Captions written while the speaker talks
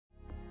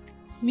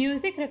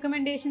Music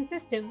recommendation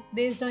system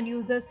based on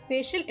user's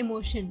facial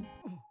emotion.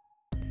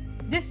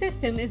 This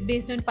system is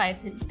based on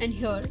Python, and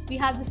here we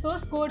have the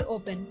source code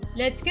open.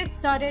 Let's get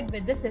started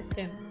with the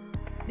system.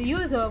 The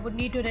user would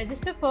need to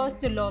register first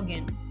to log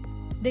in.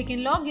 They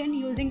can log in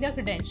using their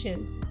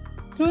credentials.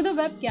 Through the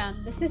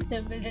webcam, the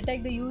system will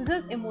detect the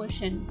user's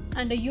emotion,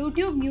 and a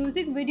YouTube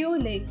music video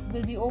link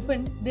will be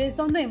opened based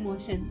on the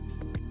emotions.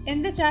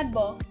 In the chat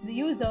box, the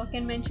user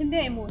can mention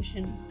their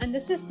emotion, and the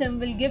system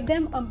will give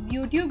them a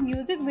YouTube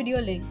music video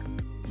link.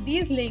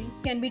 These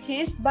links can be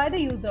changed by the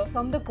user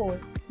from the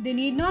code. They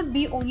need not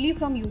be only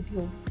from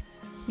YouTube.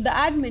 The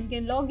admin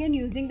can log in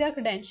using their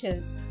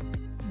credentials.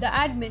 The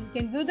admin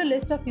can view the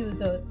list of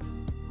users.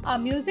 Our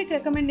music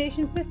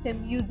recommendation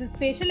system uses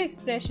facial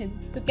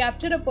expressions to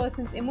capture a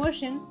person's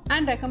emotion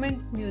and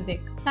recommends music.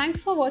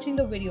 Thanks for watching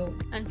the video,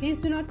 and please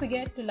do not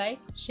forget to like,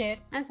 share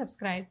and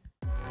subscribe.